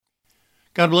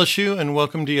God bless you and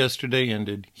welcome to Yesterday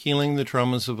Ended, Healing the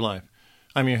Traumas of Life.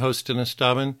 I'm your host, Dennis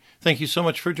Dobbin. Thank you so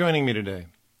much for joining me today.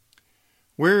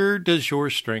 Where does your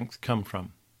strength come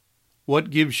from?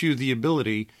 What gives you the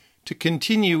ability to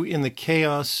continue in the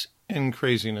chaos and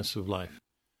craziness of life?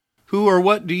 Who or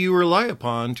what do you rely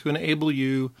upon to enable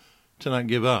you to not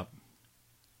give up?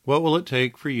 What will it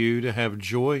take for you to have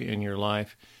joy in your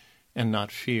life and not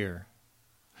fear?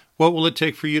 What will it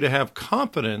take for you to have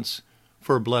confidence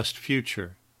for a blessed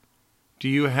future? Do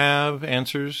you have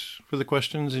answers for the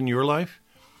questions in your life?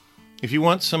 If you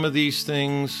want some of these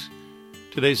things,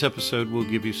 today's episode will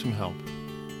give you some help.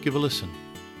 Give a listen.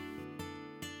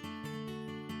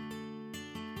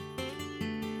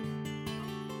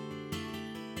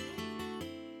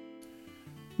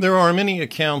 There are many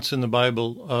accounts in the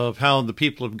Bible of how the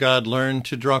people of God learned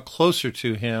to draw closer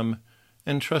to Him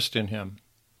and trust in Him.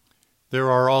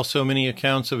 There are also many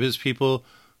accounts of His people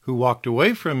who walked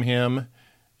away from Him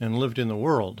and lived in the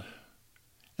world.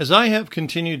 As I have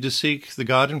continued to seek the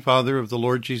God and Father of the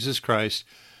Lord Jesus Christ,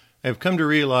 I have come to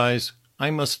realize I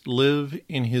must live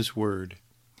in His Word.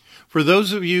 For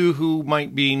those of you who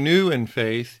might be new in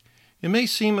faith, it may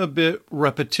seem a bit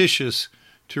repetitious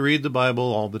to read the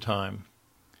Bible all the time.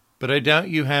 But I doubt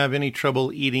you have any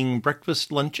trouble eating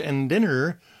breakfast, lunch, and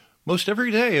dinner most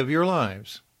every day of your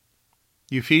lives.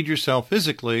 You feed yourself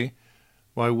physically.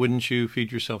 Why wouldn't you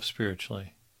feed yourself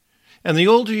spiritually? And the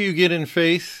older you get in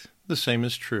faith, the same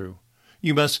is true.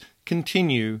 You must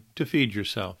continue to feed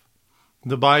yourself.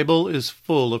 The Bible is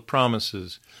full of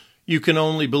promises. You can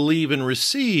only believe and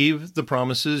receive the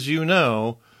promises you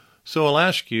know. So I'll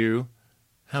ask you,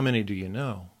 how many do you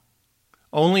know?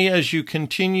 Only as you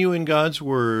continue in God's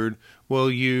Word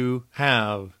will you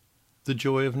have the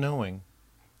joy of knowing.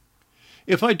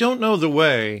 If I don't know the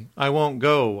way, I won't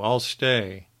go, I'll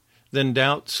stay. Then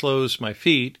doubt slows my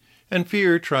feet, and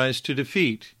fear tries to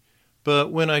defeat.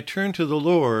 But when I turn to the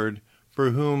Lord,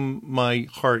 for whom my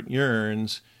heart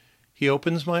yearns, He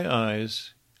opens my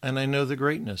eyes, and I know the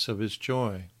greatness of His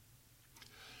joy.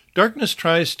 Darkness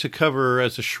tries to cover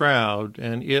as a shroud,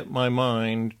 and it, my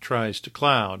mind, tries to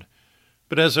cloud.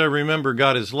 But as I remember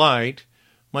God is light,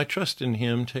 my trust in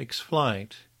Him takes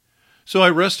flight. So I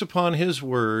rest upon His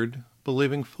word,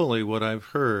 believing fully what I've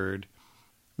heard.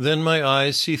 Then my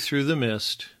eyes see through the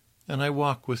mist, and I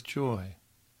walk with joy.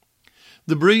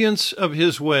 The brilliance of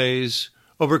His ways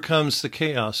overcomes the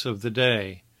chaos of the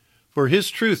day. For His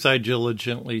truth I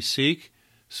diligently seek,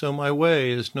 so my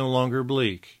way is no longer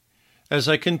bleak. As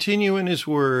I continue in His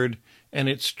word, and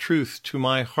its truth to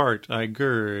my heart I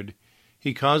gird,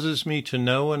 He causes me to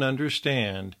know and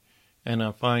understand, and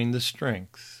I find the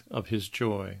strength of His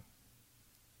joy.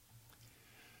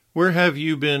 Where have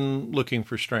you been looking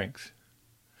for strength?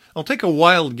 I'll take a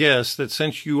wild guess that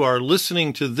since you are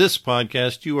listening to this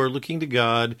podcast, you are looking to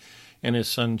God and His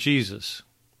Son Jesus.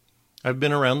 I've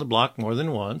been around the block more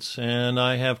than once, and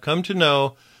I have come to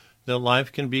know that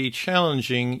life can be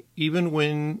challenging even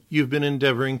when you've been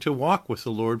endeavoring to walk with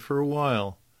the Lord for a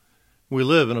while. We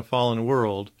live in a fallen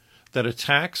world that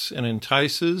attacks and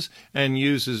entices and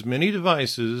uses many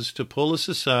devices to pull us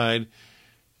aside,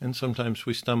 and sometimes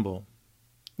we stumble.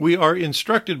 We are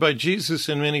instructed by Jesus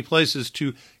in many places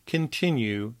to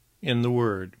continue in the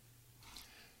Word.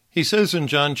 He says in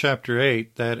John chapter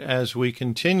 8 that as we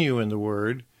continue in the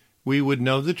Word, we would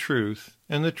know the truth,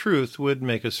 and the truth would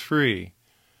make us free.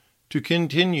 To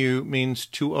continue means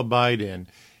to abide in.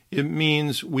 It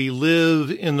means we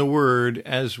live in the Word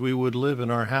as we would live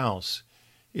in our house.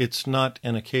 It's not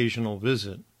an occasional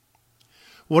visit.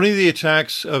 One of the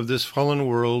attacks of this fallen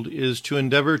world is to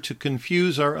endeavor to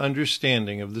confuse our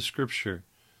understanding of the Scripture.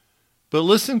 But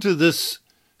listen to this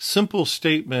simple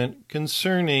statement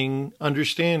concerning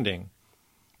understanding.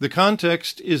 The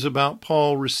context is about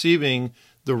Paul receiving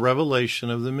the revelation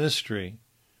of the mystery.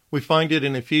 We find it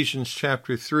in Ephesians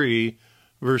chapter 3,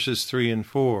 verses 3 and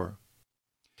 4.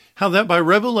 How that by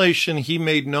revelation He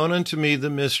made known unto me the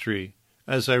mystery,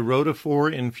 as I wrote afore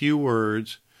in few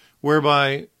words,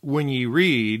 whereby, when ye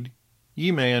read,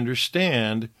 ye may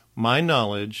understand my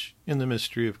knowledge in the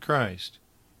mystery of Christ.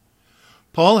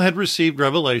 Paul had received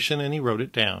revelation, and he wrote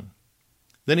it down.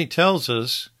 Then he tells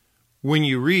us, when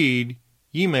you read,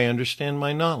 ye may understand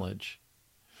my knowledge.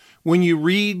 When you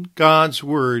read God's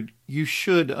Word, you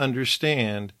should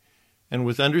understand, and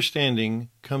with understanding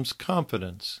comes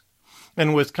confidence,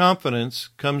 and with confidence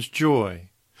comes joy.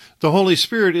 The Holy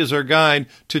Spirit is our guide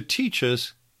to teach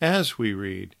us as we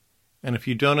read. And if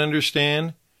you don't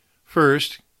understand,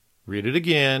 first, read it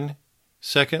again.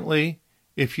 Secondly,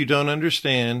 if you don't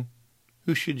understand,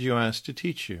 who should you ask to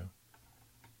teach you?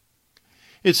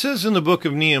 It says in the book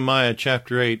of Nehemiah,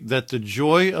 chapter 8, that the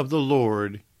joy of the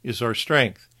Lord is our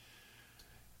strength.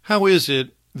 How is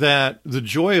it that the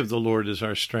joy of the Lord is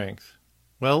our strength?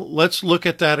 Well, let's look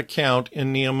at that account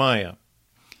in Nehemiah.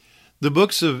 The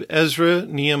books of Ezra,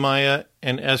 Nehemiah,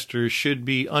 and Esther should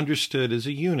be understood as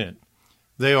a unit.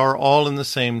 They are all in the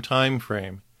same time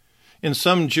frame. In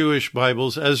some Jewish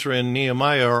Bibles, Ezra and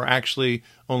Nehemiah are actually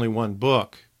only one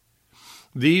book.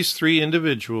 These three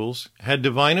individuals had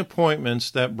divine appointments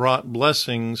that brought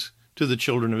blessings to the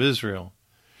children of Israel.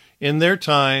 In their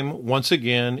time, once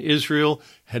again, Israel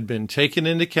had been taken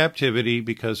into captivity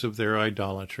because of their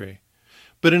idolatry.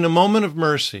 But in a moment of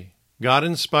mercy, God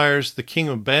inspires the king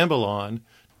of Babylon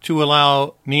to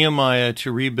allow Nehemiah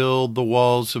to rebuild the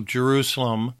walls of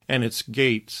Jerusalem and its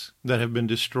gates that have been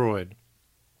destroyed.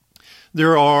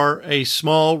 There are a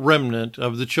small remnant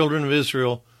of the children of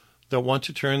Israel that want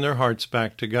to turn their hearts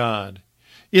back to God.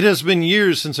 It has been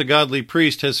years since a godly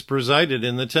priest has presided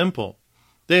in the temple.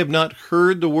 They have not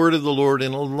heard the word of the Lord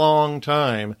in a long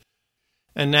time.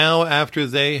 And now, after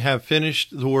they have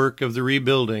finished the work of the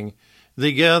rebuilding,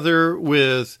 they gather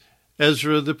with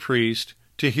Ezra the priest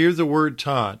to hear the word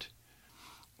taught.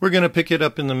 We're going to pick it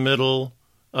up in the middle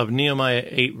of Nehemiah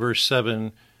 8, verse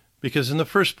 7, because in the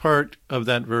first part of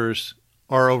that verse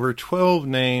are over 12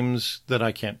 names that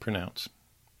I can't pronounce.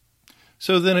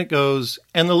 So then it goes,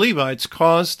 and the Levites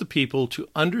caused the people to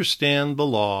understand the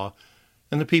law,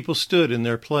 and the people stood in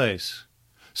their place.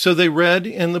 So they read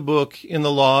in the book in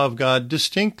the law of God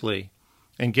distinctly,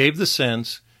 and gave the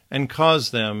sense, and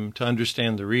caused them to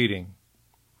understand the reading.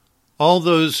 All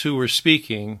those who were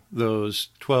speaking, those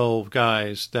 12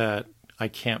 guys that I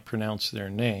can't pronounce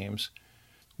their names,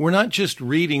 were not just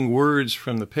reading words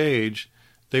from the page.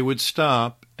 They would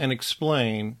stop and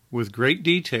explain with great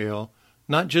detail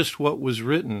not just what was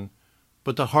written,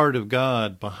 but the heart of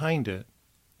God behind it.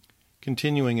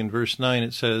 Continuing in verse 9,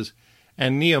 it says,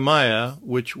 and Nehemiah,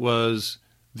 which was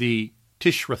the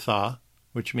Tishrathah,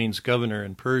 which means governor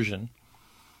in Persian,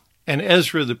 and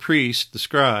Ezra the priest, the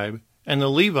scribe, and the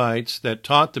Levites that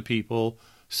taught the people,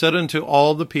 said unto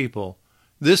all the people,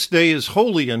 this day is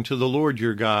holy unto the Lord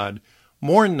your God.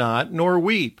 Mourn not, nor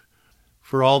weep.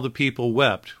 For all the people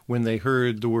wept when they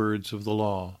heard the words of the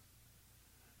law.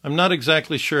 I'm not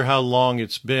exactly sure how long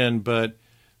it's been, but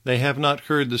they have not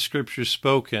heard the scriptures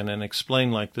spoken and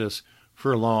explained like this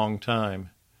for a long time.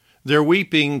 Their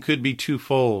weeping could be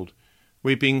twofold,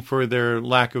 weeping for their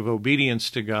lack of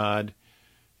obedience to God,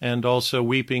 and also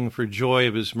weeping for joy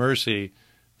of his mercy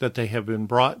that they have been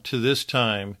brought to this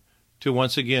time to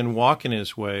once again walk in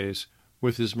his ways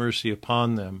with his mercy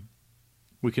upon them.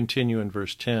 We continue in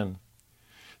verse 10.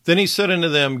 Then he said unto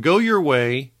them, go your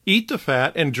way, eat the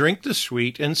fat, and drink the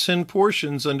sweet, and send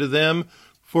portions unto them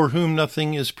for whom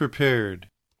nothing is prepared.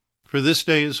 For this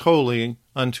day is holy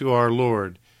unto our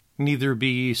Lord. Neither be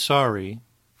ye sorry,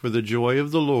 for the joy of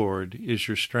the Lord is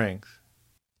your strength.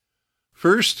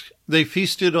 First, they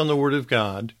feasted on the word of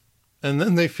God, and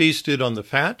then they feasted on the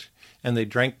fat, and they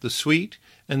drank the sweet,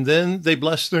 and then they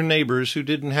blessed their neighbors who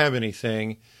didn't have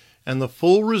anything. And the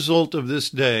full result of this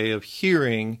day of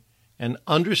hearing and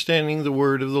understanding the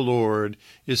word of the Lord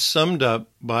is summed up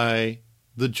by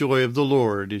the joy of the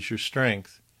Lord is your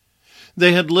strength.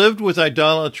 They had lived with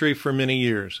idolatry for many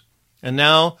years, and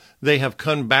now they have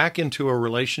come back into a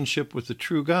relationship with the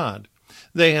true God.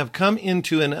 They have come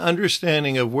into an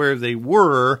understanding of where they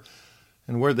were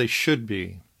and where they should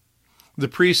be. The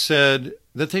priest said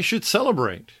that they should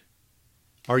celebrate.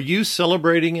 Are you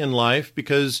celebrating in life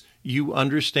because you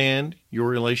understand your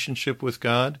relationship with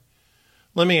God?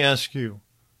 Let me ask you,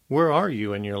 where are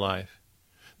you in your life?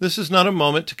 This is not a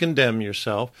moment to condemn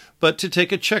yourself, but to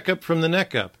take a checkup from the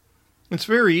neck up. It's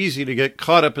very easy to get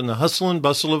caught up in the hustle and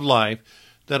bustle of life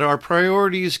that our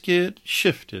priorities get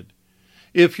shifted.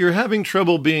 If you're having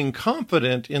trouble being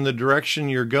confident in the direction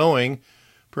you're going,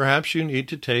 perhaps you need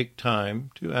to take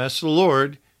time to ask the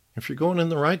Lord if you're going in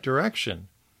the right direction.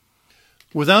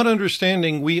 Without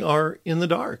understanding, we are in the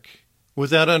dark.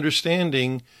 Without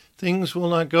understanding, things will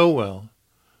not go well.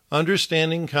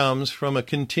 Understanding comes from a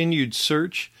continued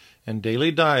search and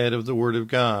daily diet of the Word of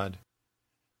God.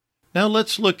 Now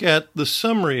let's look at the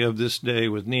summary of this day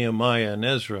with Nehemiah and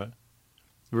Ezra.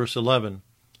 Verse 11.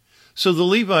 So the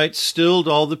Levites stilled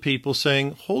all the people,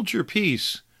 saying, hold your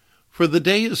peace, for the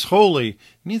day is holy,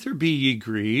 neither be ye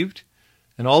grieved.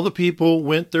 And all the people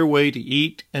went their way to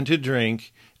eat and to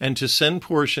drink, and to send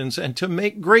portions, and to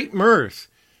make great mirth,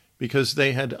 because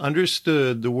they had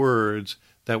understood the words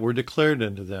that were declared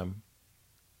unto them.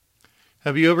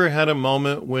 Have you ever had a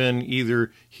moment when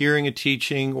either hearing a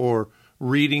teaching or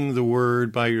reading the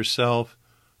word by yourself,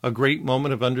 a great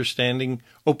moment of understanding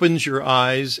opens your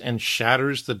eyes and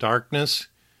shatters the darkness.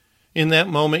 In that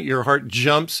moment, your heart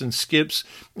jumps and skips,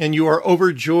 and you are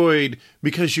overjoyed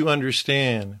because you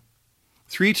understand.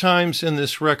 3 times in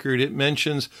this record, it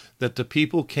mentions that the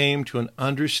people came to an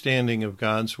understanding of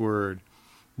God's word.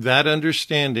 That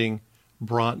understanding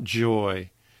brought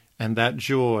joy, and that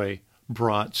joy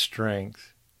brought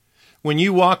strength. When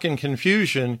you walk in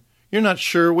confusion, you're not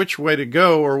sure which way to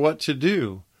go or what to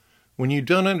do. When you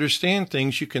don't understand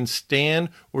things, you can stand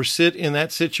or sit in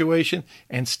that situation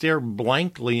and stare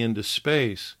blankly into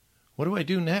space. What do I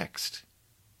do next?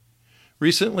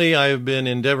 Recently, I have been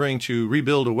endeavoring to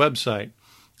rebuild a website.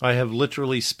 I have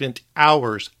literally spent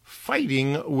hours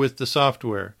fighting with the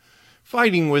software,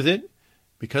 fighting with it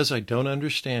because I don't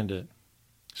understand it.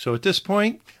 So at this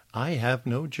point, I have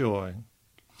no joy.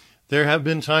 There have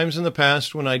been times in the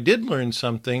past when I did learn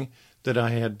something that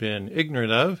I had been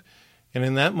ignorant of, and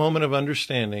in that moment of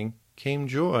understanding came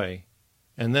joy.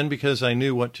 And then because I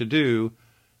knew what to do,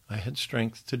 I had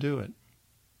strength to do it.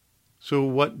 So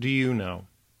what do you know?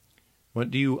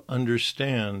 What do you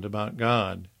understand about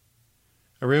God?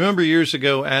 I remember years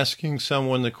ago asking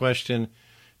someone the question,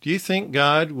 do you think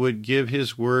God would give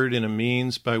his word in a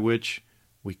means by which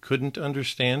we couldn't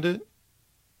understand it?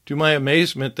 To my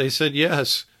amazement, they said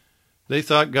yes. They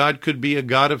thought God could be a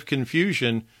God of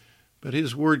confusion, but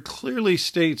his word clearly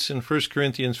states in 1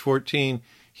 Corinthians 14,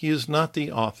 he is not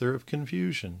the author of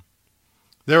confusion.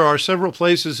 There are several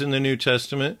places in the New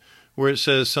Testament where it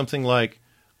says something like,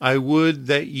 I would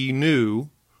that ye knew,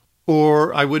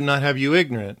 or I would not have you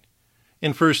ignorant.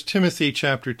 In 1 Timothy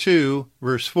chapter 2,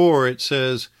 verse 4, it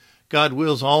says, God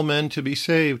wills all men to be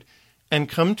saved and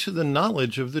come to the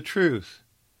knowledge of the truth.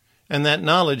 And that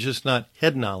knowledge is not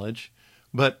head knowledge,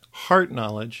 but heart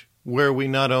knowledge, where we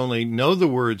not only know the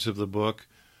words of the book,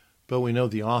 but we know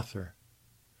the author.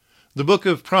 The book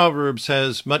of Proverbs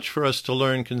has much for us to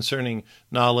learn concerning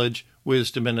knowledge,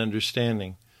 wisdom, and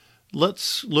understanding.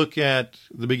 Let's look at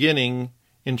the beginning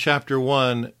in chapter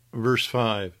 1, verse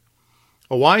 5.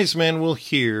 A wise man will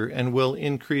hear and will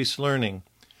increase learning,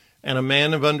 and a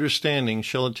man of understanding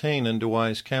shall attain unto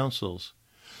wise counsels.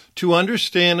 To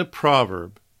understand a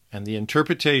proverb and the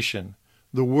interpretation,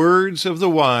 the words of the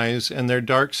wise and their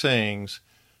dark sayings,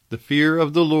 the fear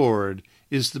of the Lord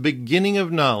is the beginning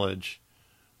of knowledge,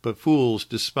 but fools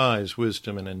despise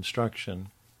wisdom and instruction.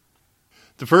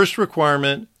 The first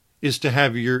requirement is to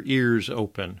have your ears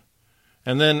open,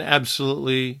 and then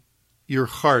absolutely your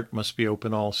heart must be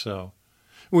open also.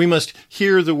 We must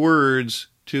hear the words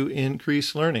to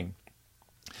increase learning.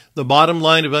 The bottom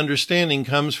line of understanding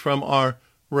comes from our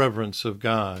reverence of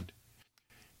God.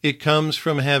 It comes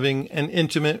from having an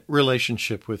intimate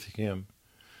relationship with him.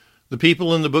 The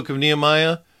people in the book of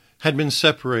Nehemiah had been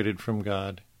separated from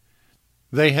God.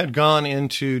 They had gone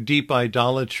into deep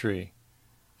idolatry.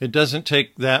 It doesn't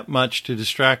take that much to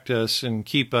distract us and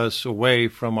keep us away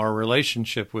from our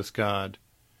relationship with God.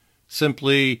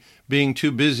 Simply being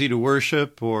too busy to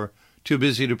worship or too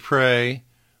busy to pray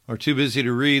or too busy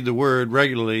to read the Word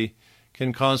regularly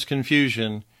can cause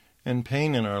confusion and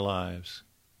pain in our lives.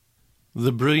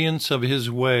 The brilliance of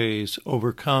his ways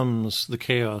overcomes the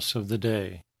chaos of the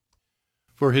day.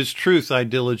 For his truth I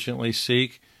diligently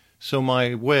seek, so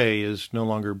my way is no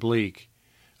longer bleak.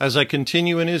 As I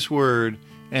continue in his word,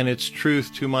 and its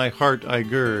truth to my heart I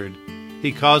gird,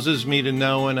 he causes me to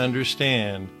know and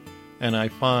understand, and I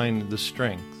find the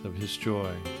strength of his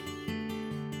joy.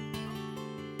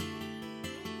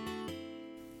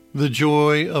 The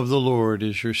joy of the Lord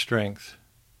is your strength.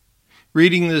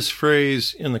 Reading this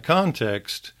phrase in the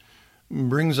context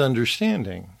brings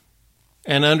understanding.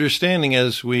 And understanding,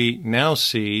 as we now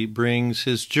see, brings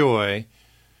his joy,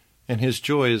 and his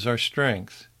joy is our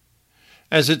strength.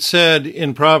 As it said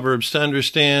in Proverbs, to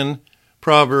understand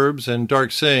proverbs and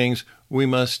dark sayings, we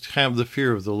must have the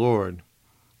fear of the Lord.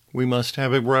 We must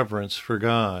have a reverence for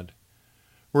God.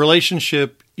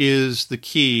 Relationship is the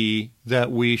key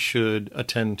that we should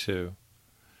attend to.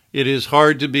 It is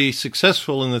hard to be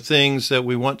successful in the things that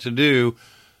we want to do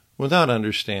without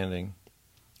understanding.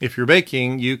 If you're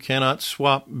baking, you cannot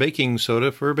swap baking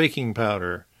soda for baking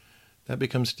powder. That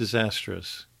becomes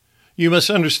disastrous. You must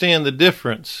understand the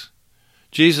difference.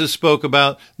 Jesus spoke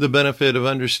about the benefit of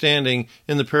understanding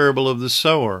in the parable of the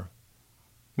sower.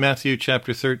 Matthew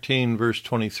chapter 13, verse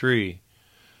 23.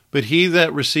 But he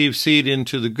that receives seed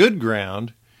into the good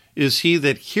ground is he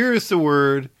that heareth the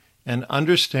word and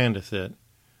understandeth it,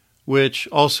 which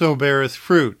also beareth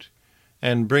fruit,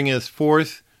 and bringeth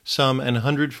forth some an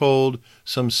 100-fold,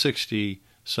 some 60,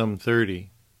 some 30.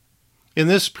 In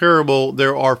this parable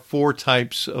there are 4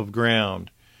 types of ground.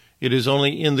 It is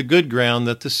only in the good ground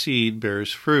that the seed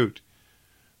bears fruit.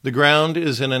 The ground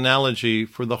is an analogy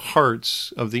for the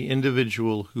hearts of the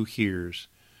individual who hears.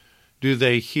 Do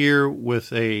they hear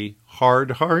with a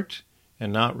hard heart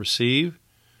and not receive?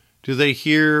 Do they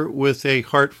hear with a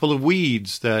heart full of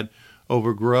weeds that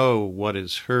overgrow what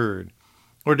is heard?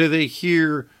 Or do they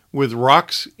hear with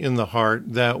rocks in the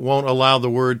heart that won't allow the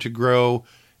word to grow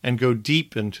and go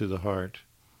deep into the heart?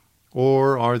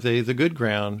 Or are they the good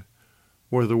ground,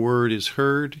 where the word is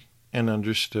heard and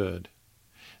understood?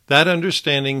 That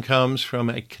understanding comes from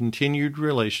a continued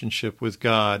relationship with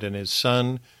God and His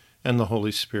Son and the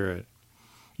Holy Spirit.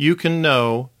 You can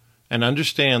know and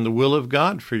understand the will of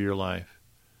God for your life.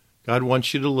 God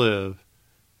wants you to live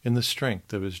in the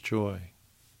strength of His joy.